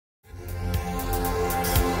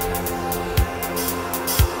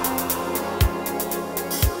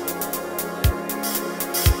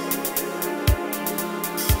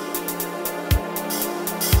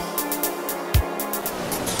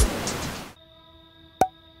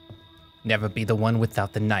Never be the one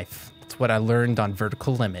without the knife. That's what I learned on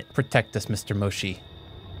Vertical Limit. Protect us, Mr. Moshi.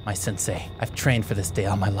 My sensei. I've trained for this day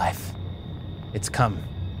all my life. It's come.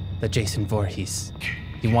 The Jason Voorhees.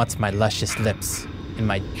 He wants my luscious lips and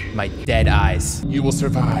my dead eyes. You will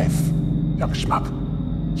survive, young schmuck.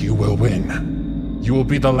 You will win. You will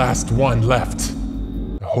be the last one left.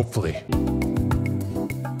 Hopefully.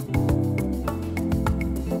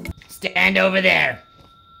 Stand over there.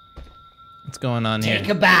 What's going on here? Take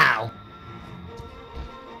a bow.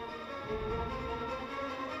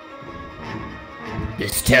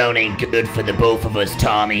 This town ain't good for the both of us,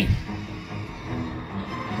 Tommy.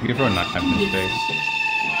 You can throw a knife in his face.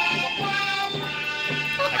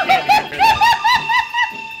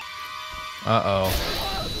 Uh-oh.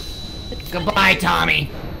 Goodbye, Tommy.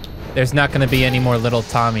 There's not gonna be any more little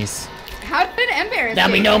Tommies. How did eMBeaR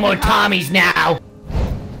There'll be no more Tommies now.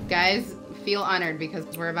 Guys, feel honored because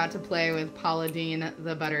we're about to play with Paula Deen,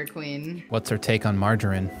 the Butter Queen. What's her take on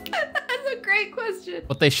margarine? That's a great question.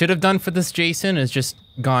 What they should have done for this Jason is just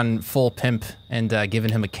gone full pimp and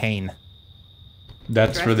given him a cane.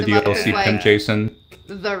 That's for the Dress him up DLC as, like, Pimp Jason.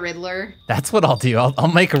 The Riddler. That's what I'll do. I'll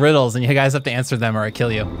make riddles and you guys have to answer them or I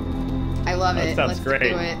kill you. I love it. Sounds Let's great.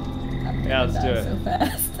 do it. Yeah, let's do it. So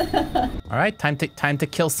fast. All right, time to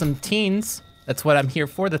kill some teens. That's what I'm here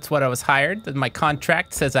for. That's what I was hired. My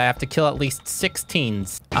contract says I have to kill at least 6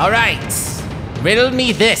 teens. All right, riddle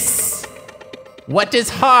me this. What is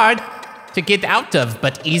hard to get out of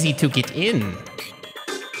but easy to get in?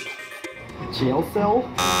 Jail cell?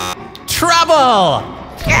 Trouble!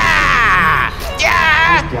 Yeah!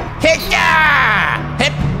 Yeah! Hit! Yeah!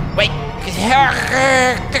 Hit! Wait!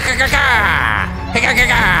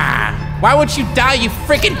 Why would you die, you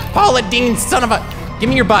freaking Paula Deen son of a... Give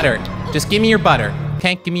me your butter. Just give me your butter.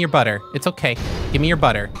 Okay, give me your butter. It's okay. Give me your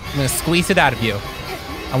butter. I'm gonna squeeze it out of you.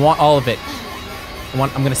 I want all of it.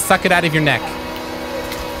 I'm gonna suck it out of your neck.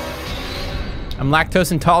 I'm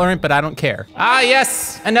lactose intolerant, but I don't care. Ah,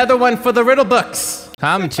 yes! Another one for the riddle books.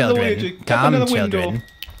 Come, children. Come, children.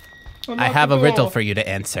 I have a riddle for you to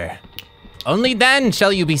answer. Only then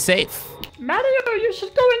shall you be safe. Mario, you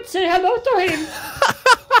should go and say hello to him.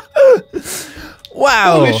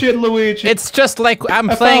 Wow. Holy shit, Luigi. It's just like I'm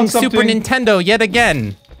playing Super Nintendo yet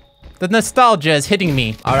again. The nostalgia is hitting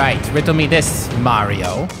me. All right, riddle me this,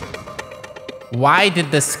 Mario. Why did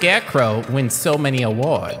the Scarecrow win so many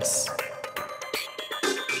awards?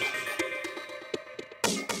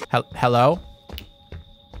 Hello?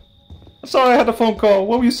 Sorry, I had a phone call.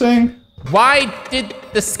 What were you saying? Why did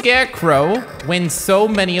the Scarecrow win so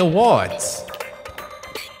many awards?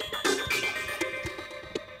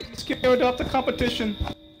 Scared off the competition.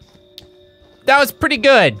 That was pretty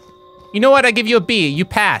good. You know what? I give you a B. You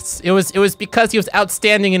pass. It was because he was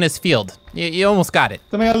outstanding in his field. You almost got it.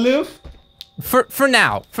 Then may I live? For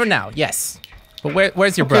now, yes. But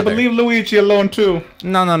where's your brother? But leave Luigi alone too.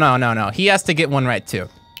 No. He has to get one right too.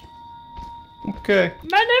 Okay.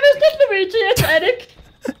 My name is not Luigi, it's Eric.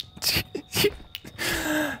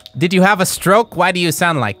 Did you have a stroke? Why do you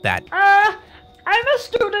sound like that? I'm a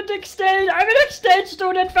student exchange. I'm an exchange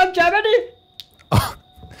student from Germany. Ah,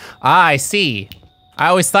 I see. I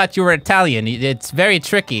always thought you were Italian. It's very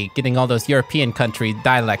tricky getting all those European country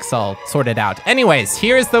dialects all sorted out. Anyways,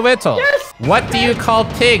 here's the riddle. Yes. What do you call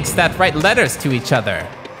pigs that write letters to each other?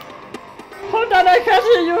 Hold on, I can't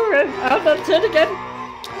hear you. Hold on, say it again.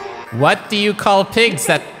 What do you call pigs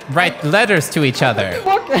that write letters to each other?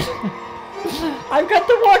 I've got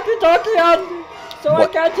the walkie-talkie on, so I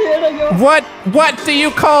can't hear you. What do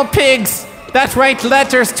you call pigs that write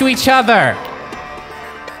letters to each other?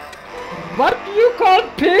 What do you call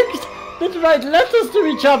pigs that write letters to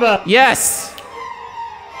each other? Yes.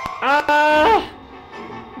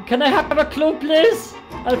 Can I have a clue, please?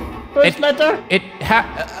 First letter? It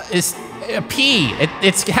is a P.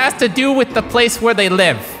 It has to do with the place where they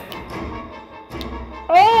live.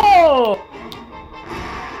 Oh!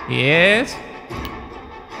 Yes.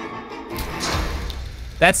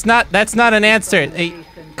 That's not an answer.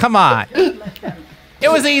 Come on. It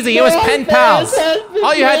was easy. It was pen pals.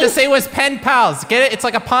 All you had to say was pen pals. Get it? It's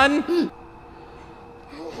like a pun.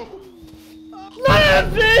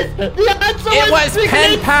 It was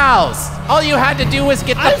pen pals. All you had to do was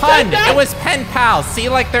get the pun. It was pen pals. See,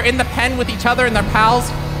 like they're in the pen with each other and they're pals.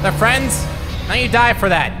 They're friends. Now you die for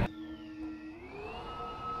that.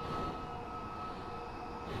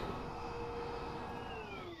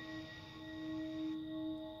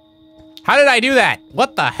 How did I do that?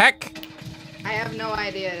 What the heck? I have no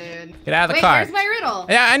idea, dude. Get out of the car. Wait, where's my riddle?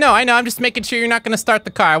 Yeah, I know. I'm just making sure you're not gonna start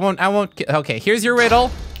the car. I won't. Okay, here's your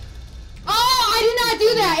riddle. Oh, I did not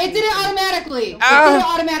do that. It did it automatically.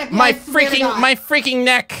 My freaking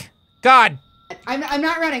neck. God. I'm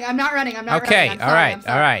not running. I'm not running. I'm not Okay, running.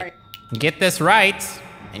 all right. Get this right,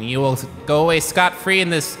 and you will go away scot-free in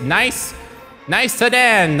this nice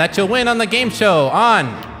sedan that you'll win on the game show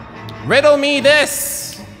on Riddle Me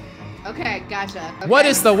This. Okay, gotcha. Okay. What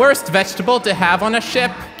is the worst vegetable to have on a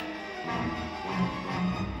ship?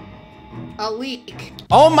 A leek.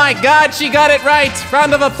 Oh my God, she got it right.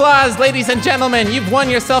 Round of applause, ladies and gentlemen. You've won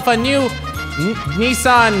yourself a new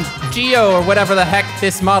Nissan Geo or whatever the heck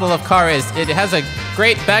this model of car is. It has a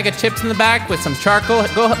great bag of chips in the back with some charcoal.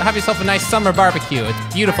 Go have yourself a nice summer barbecue.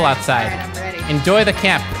 It's beautiful outside. All right, I'm ready. Enjoy the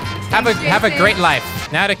camp. Have a great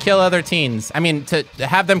life. Now to kill other teens. I mean, to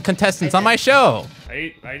have them contestants on my show. Are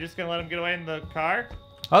you just gonna let him get away in the car?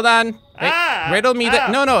 Hold on. Riddle me that.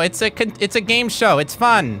 No, it's a game show. It's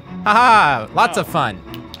fun. Haha, lots of fun.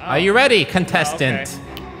 Are you ready, contestant? Okay.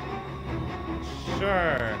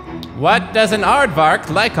 Sure. What does an aardvark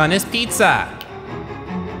like on his pizza?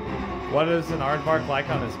 What is an aardvark like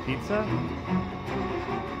on his pizza?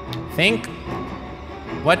 Think.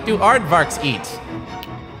 What do aardvarks eat?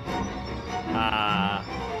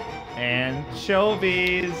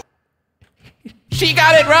 Anchovies. She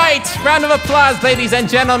got it right! Round of applause, ladies and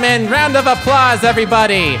gentlemen. Round of applause,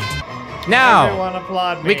 everybody. Now, everyone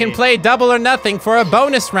applaud me. we can play double or nothing for a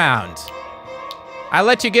bonus round. I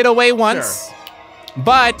let you get away once,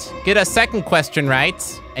 but get a second question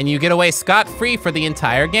right, and you get away scot-free for the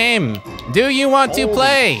entire game. Do you want to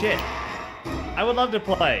play? Shit. I would love to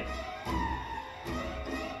play.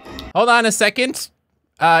 Hold on a second.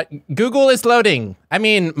 Google is loading. I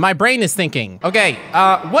mean, my brain is thinking. Okay,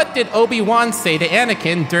 what did Obi-Wan say to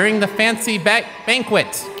Anakin during the fancy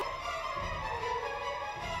banquet?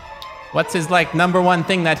 What's his, like, #1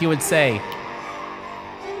 thing that he would say?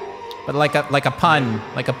 But like a pun,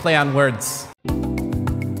 like a play on words.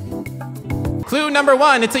 Clue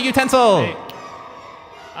 #1, it's a utensil. Hey.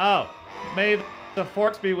 Oh, may the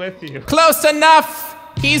force be with you. Close enough.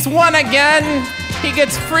 He's won again. He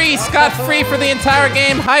gets free, scot-free for the entire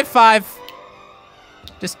game. High five.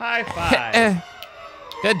 Just high five.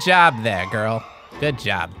 Good job there, girl. Good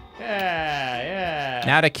job. Yeah.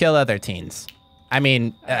 Now to kill other teens. I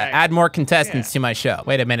mean, add more contestants to my show.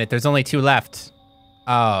 Wait a minute, there's only 2 left.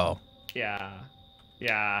 Oh. Yeah.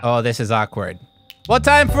 Oh, this is awkward. Well,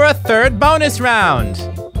 time for a 3rd bonus round.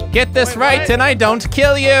 Get this right and I don't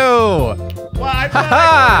kill you. Well, I thought I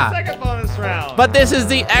got a second bonus round. But this is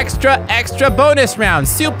the extra bonus round.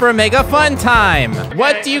 Super mega fun time.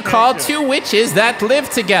 What do you call 2 witches that live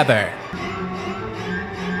together?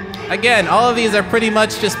 Again, all of these are pretty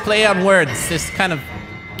much just play on words. This kind of...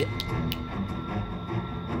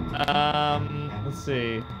 Let's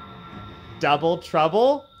see. Double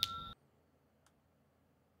trouble?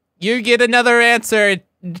 You get another answer.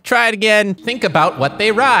 Try it again. Think about what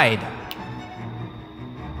they ride.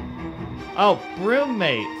 Oh,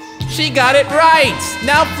 broommates. She got it right.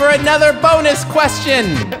 Now for another bonus question.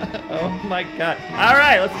 Oh my God. All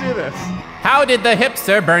right, let's do this. How did the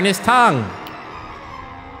hipster burn his tongue?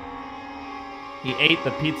 He ate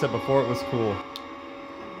the pizza before it was cool.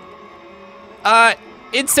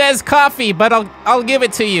 It says coffee, but I'll give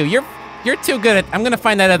it to you. You're too good at... I'm gonna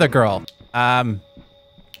find that other girl. Are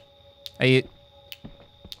you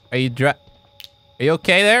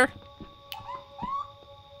okay there?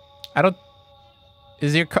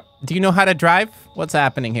 Do you know how to drive? What's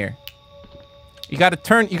happening here? You gotta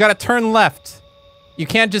turn left. You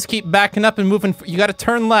can't just keep backing up and moving. You gotta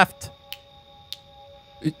turn left.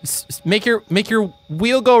 Make your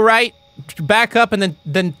wheel go right, back up, and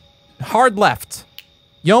then hard left.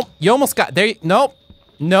 You almost got there. Nope,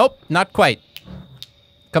 not quite.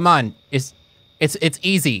 Come on, it's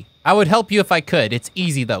easy. I would help you if I could. It's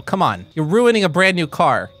easy though. Come on, you're ruining a brand new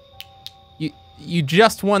car. You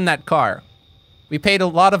just won that car. We paid a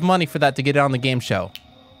lot of money for that to get it on the game show.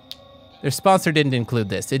 Their sponsor didn't include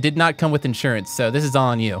this. It did not come with insurance, so this is all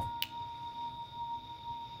on you.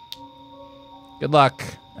 Good luck.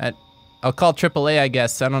 I'll call AAA, I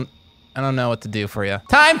guess. I don't know what to do for you.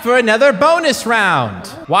 Time for another bonus round.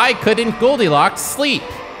 Why couldn't Goldilocks sleep?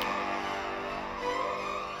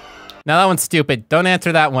 Now that one's stupid. Don't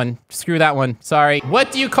answer that one. Screw that one. Sorry.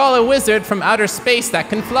 What do you call a wizard from outer space that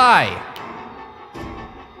can fly?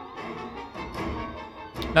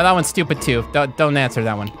 No, that one's stupid too. Don't answer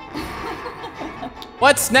that one.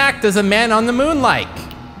 What snack does a man on the moon like?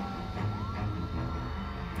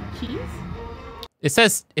 Cheese? It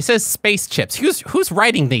says space chips. Who's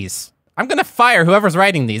writing these? I'm gonna fire whoever's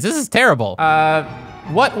writing these. This is terrible.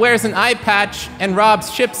 What wears an eye patch and robs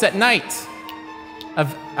ships at night?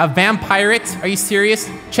 A vampirate? Are you serious?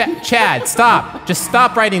 Chad, stop. Just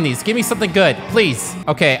stop writing these. Give me something good, please.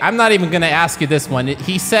 Okay, I'm not even gonna ask you this one.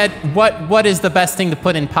 He said, what is the best thing to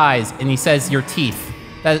put in pies? And he says, your teeth.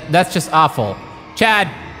 That's just awful. Chad,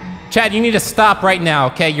 you need to stop right now,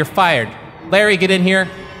 okay? You're fired. Larry, get in here.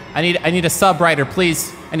 I need a sub writer,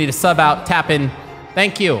 please. I need a sub out, tap in.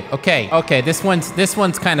 Thank you. Okay, this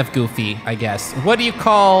one's kind of goofy, I guess. What do you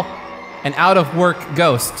call an out-of-work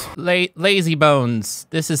ghost? Lazy bones.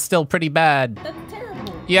 This is still pretty bad. That's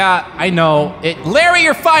terrible. Yeah, I know. Larry,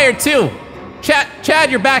 you're fired too.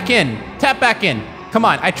 Chad, you're back in. Tap back in. Come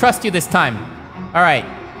on, I trust you this time. All right.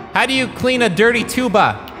 How do you clean a dirty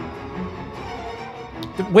tuba?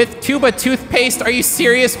 With tuba toothpaste? Are you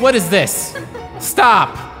serious? What is this?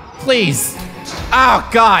 Stop, please. Oh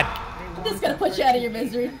God. I'm just gonna put you out of your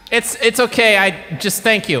misery. It's okay. I just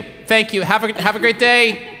thank you. Have a great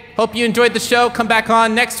day. Hope you enjoyed the show. Come back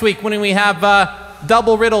on next week when we have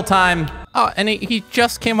double riddle time. Oh, and he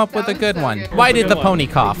just came up with a good one. Why did the pony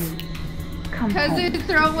cough? Because his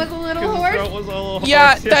throat was a little hoarse.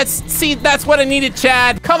 Yeah, that's what I needed,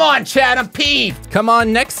 Chad. Come on, Chad, I'm peeved. Come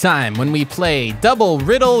on next time when we play double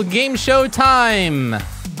riddle game show time.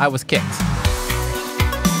 I was kicked.